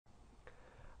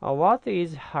What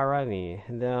is Harami?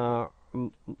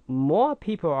 More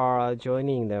people are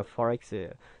joining the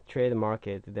forex trade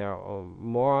market, the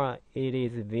more it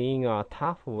is being a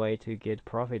tough way to get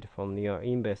profit from your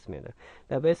investment.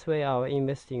 The best way of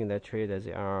investing the traders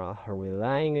are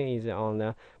relying is on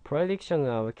the prediction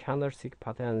of candlestick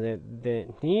patterns. The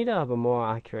need of more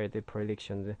accurate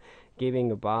predictions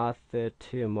giving birth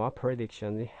to more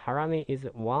predictions. Harami is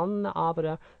one of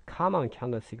the common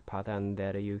candlestick pattern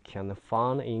that you can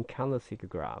find in candlestick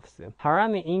graphs.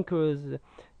 Harami includes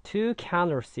two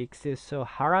candlesticks, so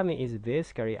Harami is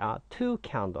basically a two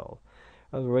candle.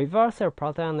 A reversal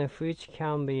pattern which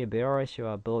can be bearish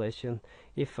or bullish.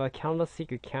 If a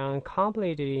candlestick can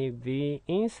completely be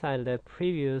inside the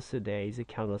previous day's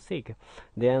candlestick,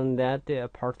 then that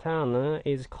pattern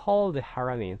is called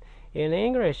Harami. In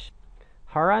English,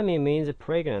 Harami means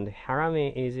pregnant.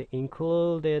 Harami is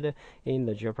included in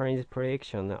the Japanese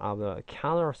prediction of the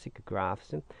candlestick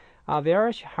graphs. A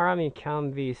bearish Harami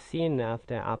can be seen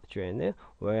after uptrend,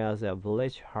 whereas a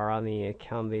bullish Harami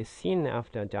can be seen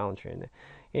after downtrend.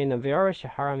 In a bearish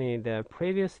Harami, the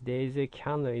previous day's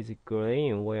candle is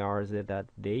green, whereas that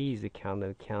day's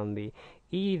candle can be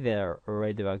either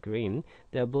red or green.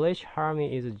 The bullish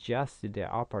Harami is just the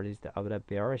opposite of the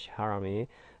bearish Harami,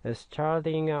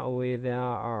 starting with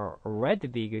a red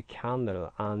big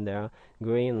candle and a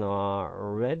green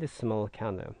or red small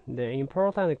candle. The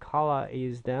important color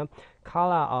is the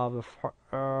color of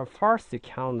first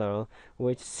candle,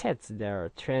 which sets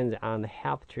the trend and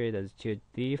help traders to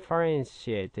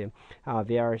differentiate a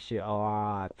bearish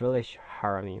or bullish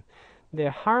Harami. The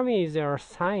Harami is a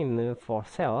sign for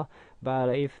sell, but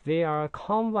if they are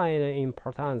combined in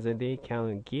patterns, they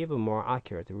can give more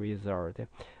accurate result.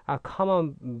 A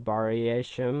common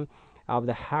variation of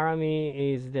the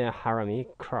Harami is the Harami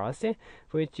cross,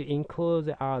 which includes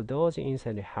a doji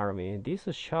inside the Harami. This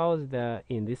shows the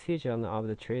indecision of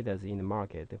the traders in the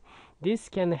market. This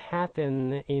can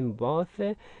happen in both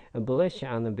bullish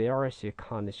and bearish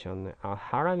conditions. A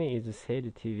Harami is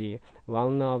said to be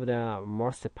one of the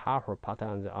most powerful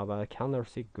patterns of a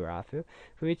candlestick graph,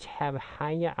 which have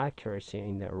higher accuracy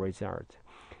in the result.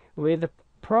 With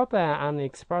proper and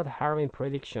expert Harami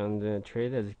predictions,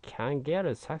 traders can get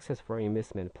a successful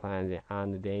investment plans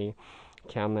and they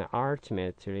can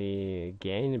ultimately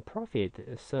gain profit.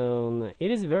 So it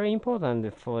is very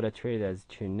important for the traders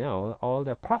to know all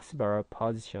the possible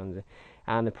positions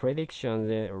and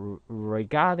predictions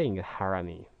regarding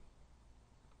Harami.